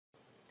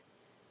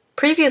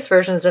Previous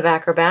versions of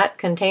Acrobat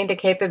contained a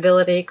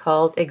capability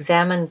called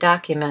Examine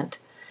Document.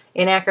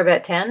 In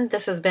Acrobat 10,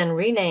 this has been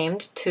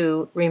renamed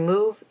to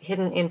Remove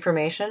Hidden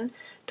Information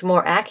to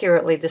more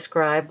accurately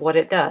describe what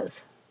it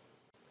does.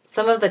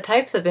 Some of the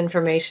types of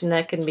information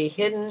that can be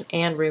hidden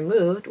and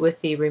removed with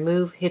the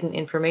Remove Hidden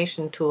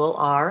Information tool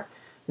are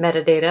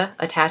metadata,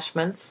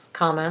 attachments,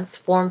 comments,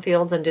 form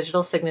fields and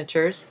digital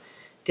signatures,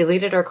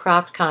 deleted or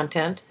cropped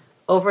content,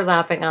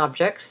 overlapping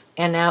objects,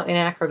 and now in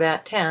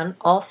Acrobat 10,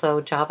 also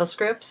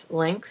JavaScript,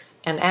 links,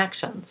 and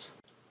actions.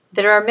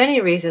 There are many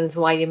reasons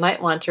why you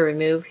might want to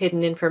remove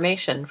hidden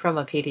information from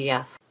a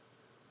PDF.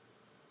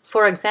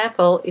 For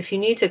example, if you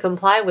need to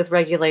comply with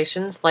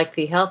regulations like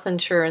the Health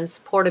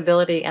Insurance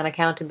Portability and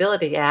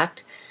Accountability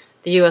Act,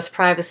 the U.S.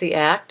 Privacy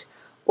Act,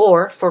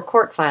 or for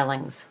court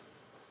filings.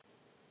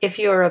 If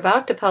you are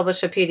about to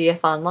publish a PDF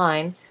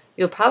online,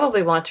 you'll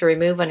probably want to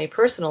remove any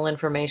personal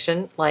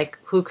information like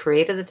who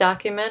created the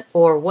document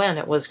or when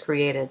it was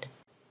created.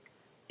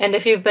 And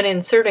if you've been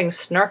inserting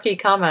snarky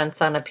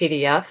comments on a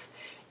PDF,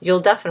 you'll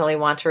definitely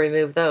want to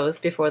remove those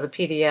before the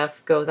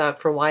PDF goes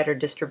out for wider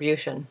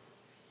distribution.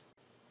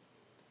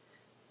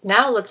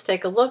 Now let's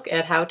take a look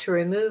at how to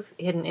remove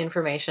hidden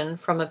information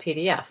from a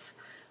PDF.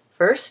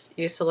 First,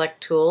 you select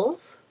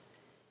Tools,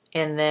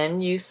 and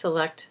then you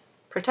select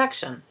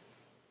Protection.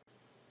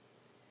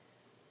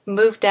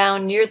 Move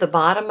down near the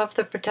bottom of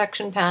the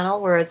protection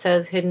panel where it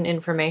says Hidden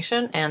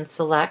Information and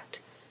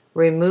select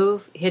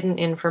Remove Hidden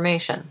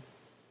Information.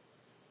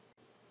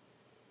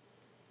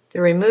 The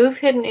Remove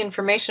Hidden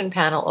Information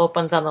panel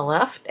opens on the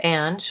left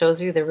and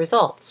shows you the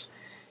results.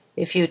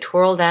 If you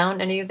twirl down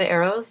any of the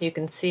arrows, you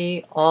can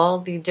see all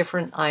the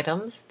different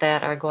items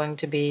that are going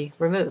to be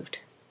removed.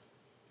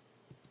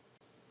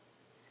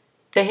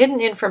 The hidden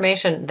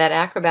information that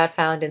Acrobat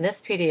found in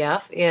this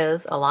PDF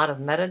is a lot of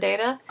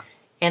metadata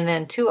and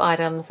then 2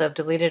 items of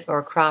deleted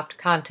or cropped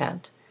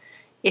content.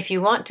 If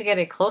you want to get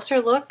a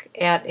closer look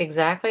at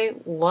exactly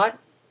what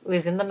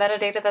is in the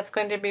metadata that's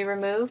going to be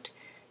removed,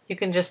 you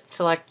can just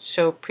select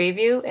Show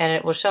Preview and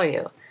it will show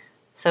you.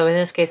 So in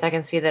this case I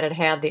can see that it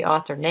had the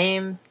author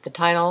name, the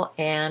title,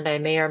 and I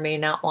may or may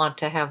not want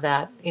to have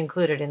that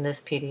included in this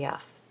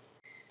PDF.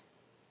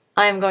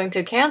 I am going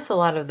to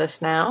cancel out of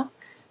this now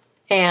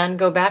and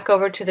go back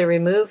over to the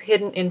Remove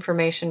Hidden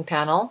Information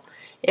panel.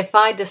 If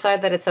I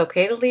decide that it's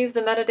okay to leave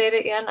the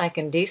metadata in, I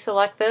can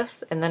deselect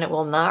this and then it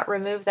will not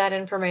remove that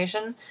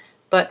information.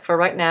 But for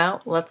right now,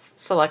 let's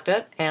select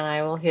it and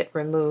I will hit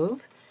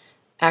Remove.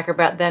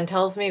 Acrobat then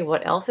tells me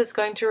what else it's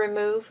going to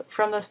remove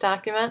from this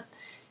document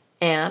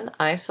and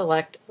I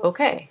select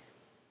OK.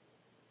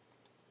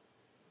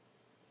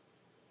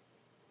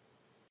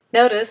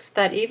 Notice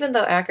that even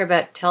though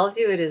Acrobat tells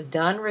you it is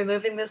done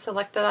removing the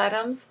selected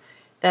items,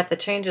 that the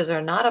changes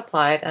are not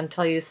applied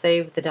until you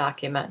save the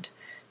document.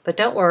 But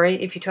don't worry,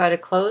 if you try to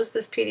close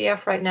this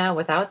PDF right now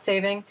without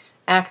saving,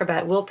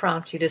 Acrobat will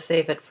prompt you to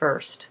save it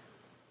first.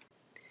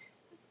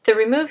 The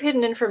Remove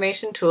Hidden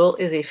Information tool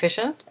is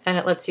efficient and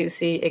it lets you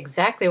see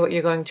exactly what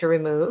you're going to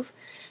remove.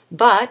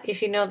 But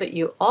if you know that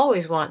you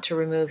always want to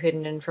remove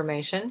hidden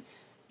information,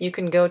 you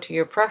can go to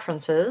your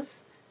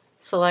Preferences,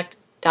 select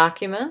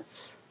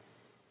Documents,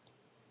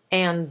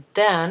 and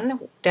then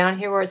down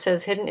here where it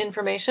says Hidden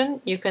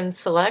Information, you can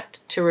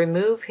select to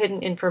remove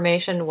hidden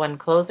information when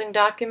closing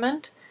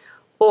document,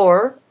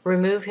 or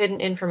remove hidden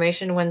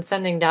information when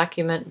sending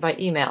document by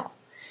email.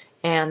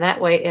 And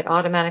that way it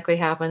automatically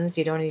happens.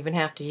 You don't even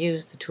have to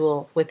use the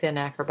tool within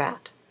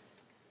Acrobat.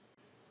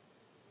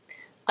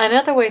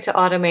 Another way to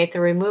automate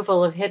the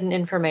removal of hidden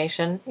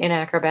information in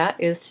Acrobat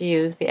is to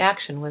use the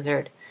Action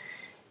Wizard.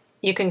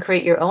 You can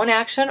create your own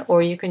action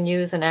or you can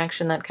use an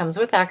action that comes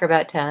with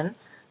Acrobat 10,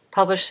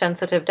 Publish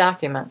Sensitive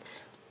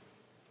Documents.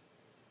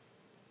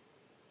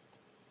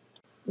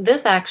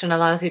 This action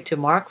allows you to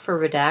mark for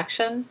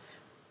redaction,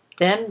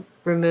 then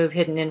remove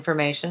hidden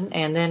information,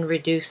 and then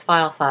reduce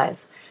file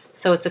size.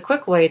 So it's a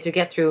quick way to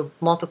get through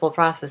multiple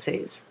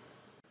processes.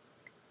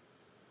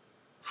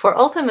 For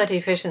ultimate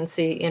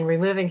efficiency in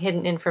removing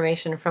hidden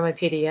information from a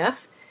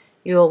PDF,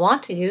 you will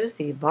want to use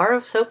the Bar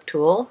of Soap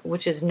tool,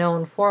 which is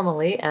known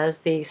formally as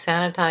the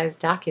Sanitize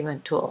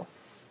Document tool.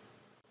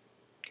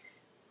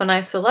 When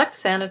I select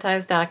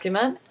Sanitize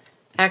Document,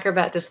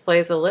 Acrobat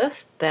displays a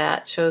list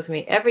that shows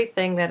me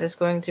everything that is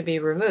going to be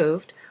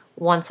removed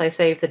once I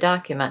save the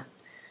document.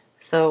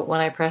 So when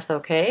I press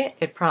OK,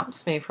 it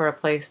prompts me for a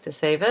place to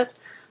save it.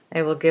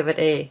 I will give it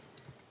a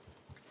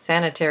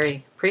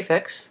sanitary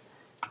prefix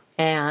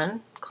and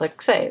click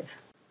Save.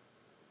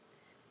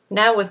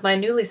 Now with my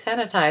newly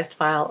sanitized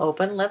file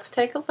open, let's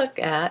take a look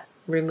at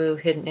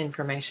Remove Hidden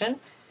Information,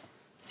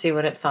 see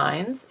what it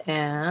finds,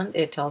 and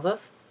it tells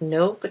us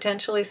no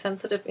potentially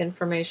sensitive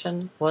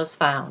information was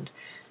found.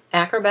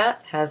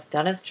 Acrobat has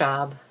done its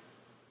job.